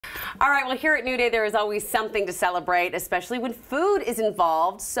All right, well, here at New Day, there is always something to celebrate, especially when food is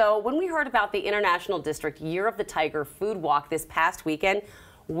involved. So when we heard about the International District Year of the Tiger food walk this past weekend,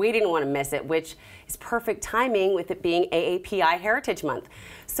 we didn't want to miss it, which is perfect timing with it being AAPI Heritage Month.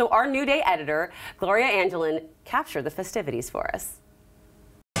 So our New Day editor, Gloria Angelin, captured the festivities for us.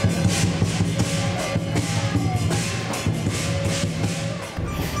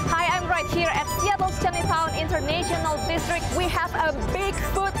 Here at Seattle's Chinatown International District, we have a big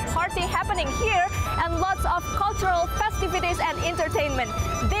food party happening here and lots of cultural festivities and entertainment.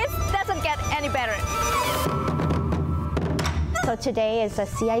 This doesn't get any better. So today is the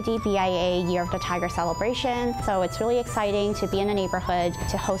CID-BIA Year of the Tiger celebration. So it's really exciting to be in the neighborhood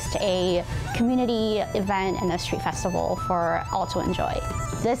to host a community event and a street festival for all to enjoy.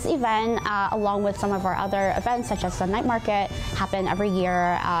 This event, along with some of our other events such as the night market, happen every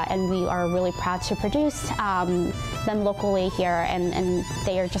year, and we are really proud to produce them locally here, and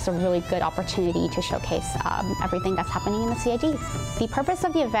they are just a really good opportunity to showcase everything that's happening in the CID. The purpose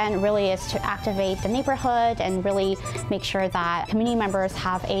of the event really is to activate the neighborhood and really make sure that community members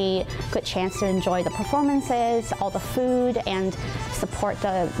have a good chance to enjoy the performances, all the food, and support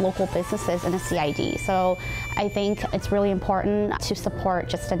the local businesses in the CID. So I think it's really important to support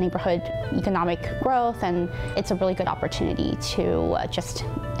just the neighborhood economic growth, and it's a really good opportunity to just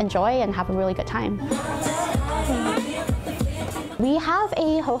enjoy and have a really good time. We have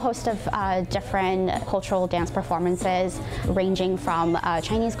a whole host of different cultural dance performances, ranging from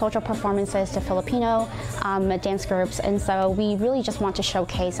Chinese cultural performances to Filipino dance groups. And so we really just want to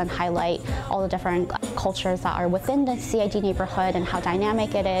showcase and highlight all the different cultures that are within the CID neighborhood and how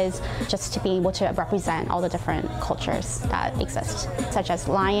dynamic it is, just to be able to represent all the different cultures that exist, such as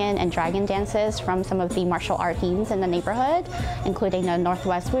lion and dragon dances from some of the martial art teams in the neighborhood, including the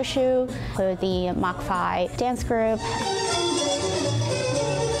Northwest Wushu, the Mach 5 dance group.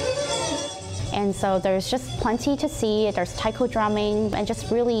 And so there's just plenty to see. There's taiko drumming and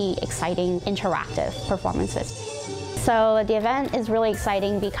just really exciting interactive performances. So the event is really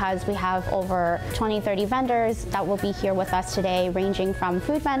exciting because we have over 20-30 vendors that will be here with us today, ranging from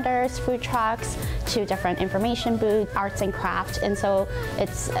food vendors, food trucks, to different information booths, arts and craft. And so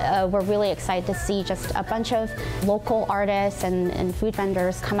it's we're really excited to see just a bunch of local artists and food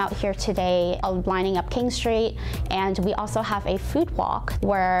vendors come out here today, lining up King Street. And we also have a food walk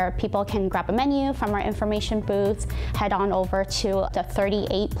where people can grab a menu from our information booths, head on over to the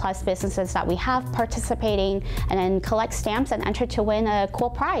 38+ businesses that we have participating, and then collect stamps and enter to win a cool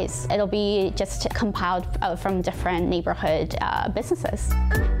prize. It'll be just compiled from different neighborhood businesses.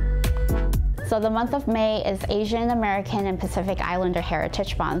 So the month of May is Asian American and Pacific Islander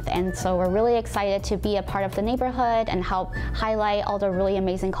Heritage Month, and so we're really excited to be a part of the neighborhood and help highlight all the really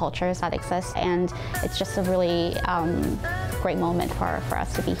amazing cultures that exist, and it's just a really great moment for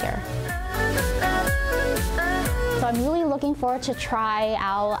us to be here. So I'm really looking forward to try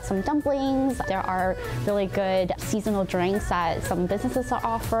out some dumplings. There are really good seasonal drinks that some businesses are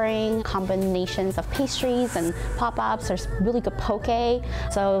offering, combinations of pastries and pop-ups. There's really good poke.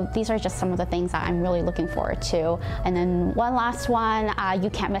 So these are just some of the things that I'm really looking forward to. And then one last one, you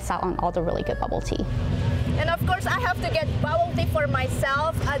can't miss out on all the really good bubble tea. And of course, I have to get bubble tea for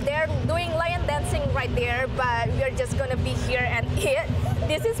myself. They're doing lion dancing right there, but we're just gonna be here and eat.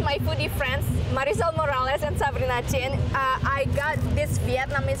 This is my foodie friends, Marisol Morales and Sabrina Chin. I got this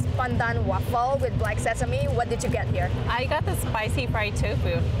Vietnamese pandan waffle with black sesame. What did you get here? I got the spicy fried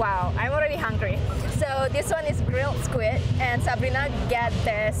tofu. Wow, I'm already hungry. So this one is grilled squid, and Sabrina got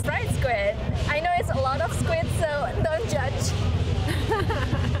this fried squid. I know it's a lot of squid, so don't judge.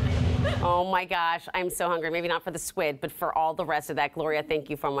 Oh my gosh, I'm so hungry. Maybe not for the squid, but for all the rest of that. Gloria, thank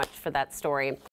you so much for that story.